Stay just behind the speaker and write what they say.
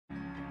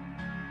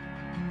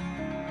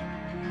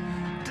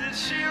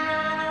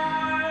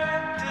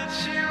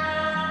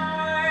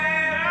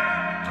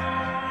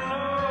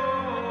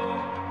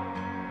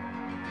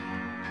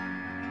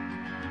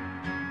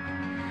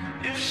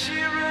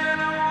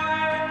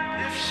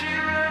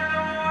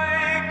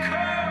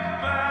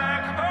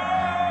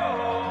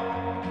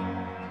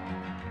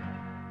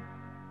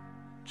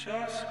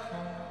Just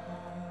come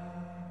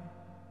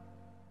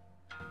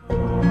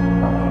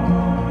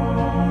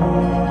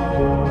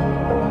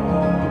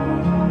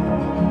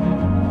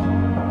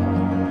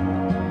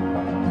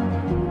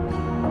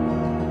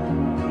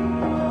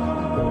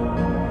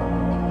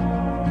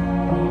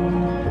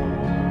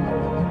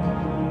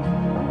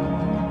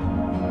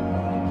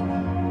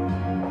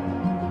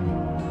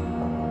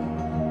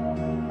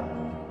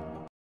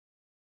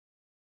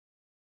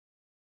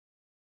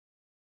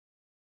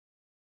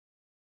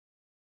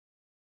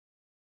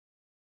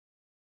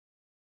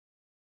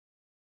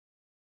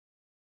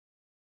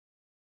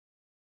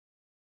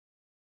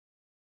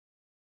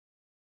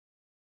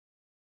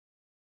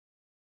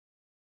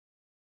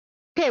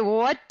Okay,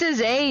 what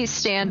does A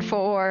stand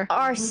for?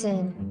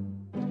 Arson.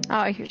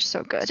 Oh, you're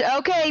so good.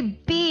 Okay,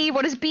 B.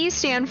 What does B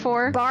stand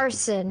for?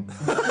 Barson.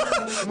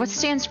 What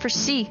stands for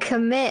C?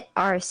 Commit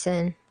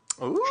arson.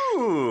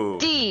 Ooh.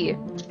 D.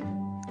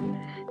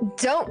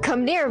 Don't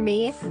come near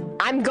me.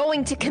 I'm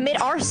going to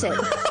commit arson.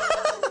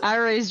 I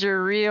raised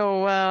her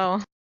real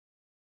well.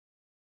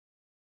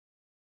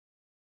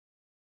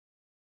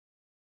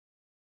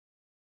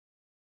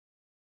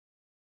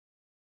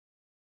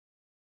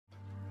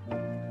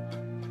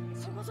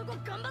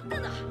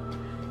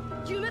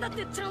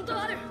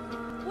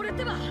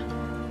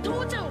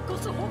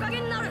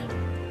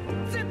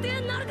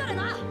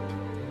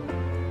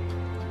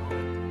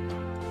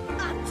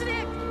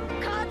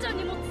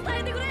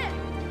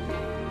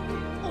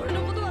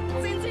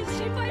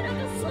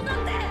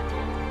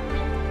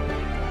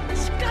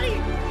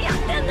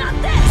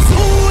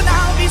 Soon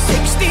I'll be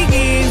 60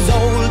 years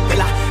old.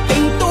 Will I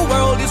think the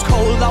world is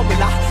cold, or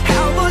will I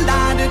have a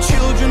lot of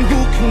children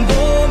who can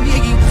bore me?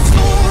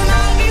 Soon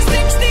I'll be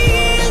 60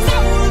 years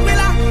old.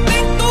 Will I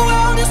think the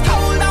world is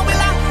cold, or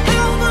will I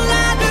have a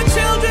lot of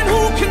children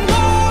who can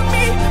bore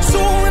me?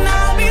 Soon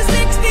I'll be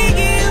 60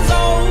 years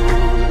old.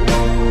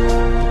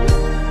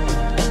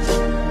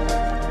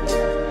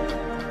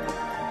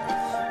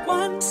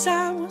 Once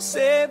I was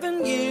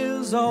 7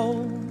 years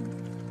old.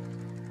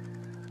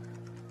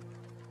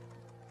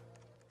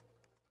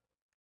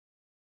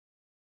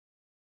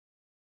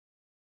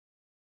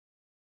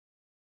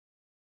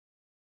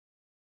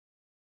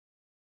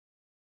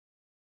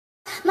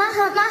 My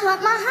heart, my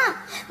heart, my heart,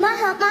 my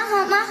heart, my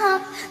heart, my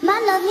heart, my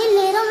lovely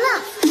little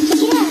love.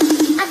 Check it out.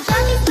 I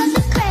drive these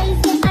buses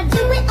crazy. I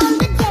do it on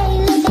the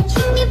daily. They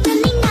treat me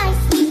really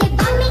nicely. They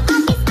buy me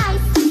all these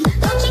ices.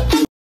 Watching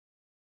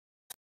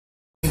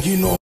and You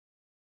know,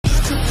 I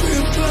could be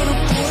a better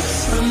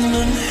boyfriend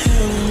than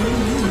him.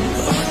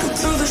 I could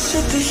do the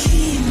shit that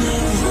he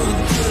never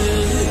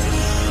did.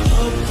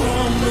 Up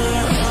all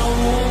night, I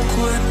won't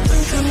quit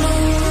thinking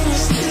I'm gonna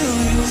steal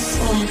you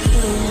from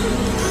him.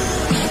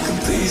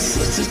 Be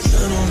such a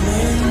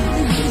gentleman.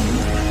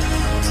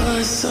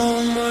 Plus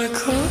all my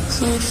clothes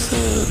would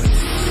fit.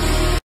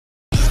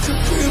 I could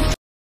be a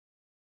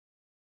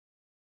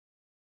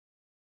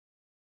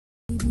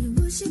you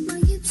worship my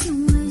hips and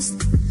waist.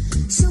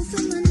 So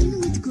feminine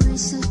with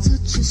grace. I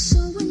touch your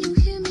soul when you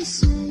hear me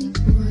say,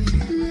 boy,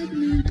 let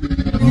me be.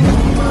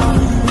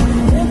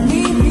 let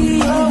me be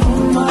your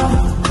woman.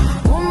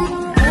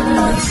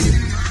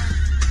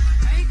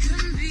 I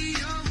can be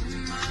your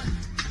woman.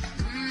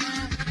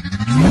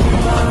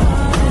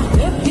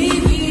 Let me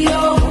be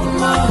your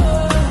woman.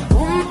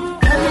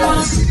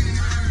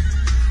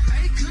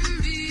 I can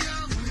be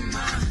your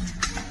woman.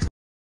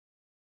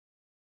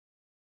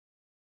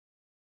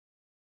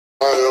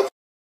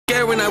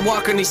 When I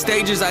walk on these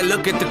stages, I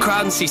look at the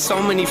crowd and see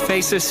so many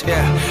faces.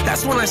 Yeah,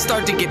 that's when I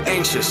start to get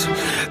anxious.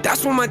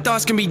 That's when my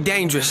thoughts can be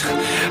dangerous.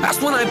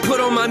 That's when I put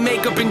on my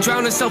makeup and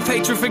drown in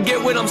self-hatred,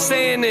 forget what I'm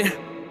saying, and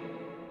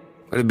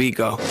where'd the beat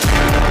go?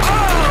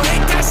 Oh,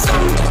 ain't that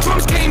something?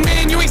 Drums came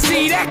in, you ain't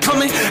see that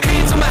coming.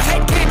 Hands on my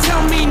head, can't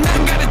tell me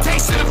nothing. Got a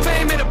taste of the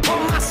fame, it'll pull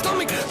my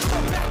stomach.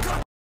 Back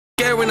up.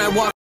 When I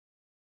walk.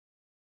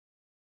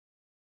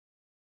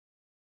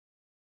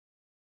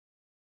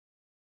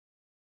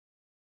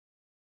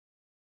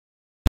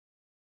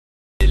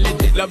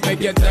 Love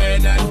make you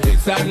turn and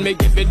twist and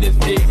make it this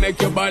beat,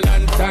 make you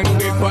balance and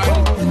grip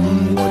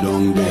on. Go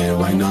down there,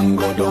 why not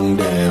go down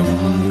there?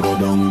 Go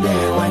down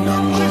there, why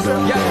not go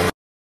down there?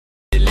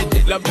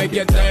 Yeah. Love make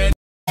you turn.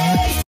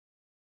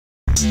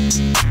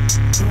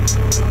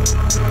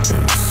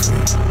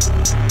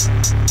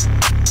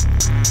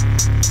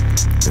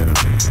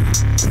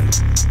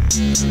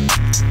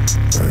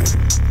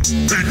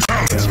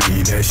 Tell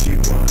me that she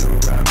wanna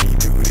ride me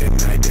through the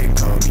night, then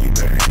call me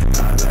back.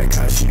 I like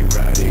how she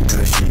ride it,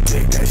 cause she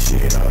take that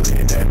shit all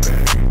in that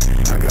bag.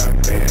 I got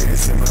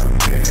bands in my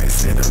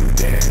pants and I'm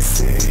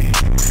dancing.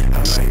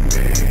 I'm like,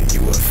 man,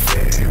 you a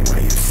fan, why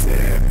you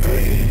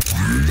snapping?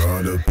 You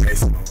gotta pay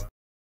some more.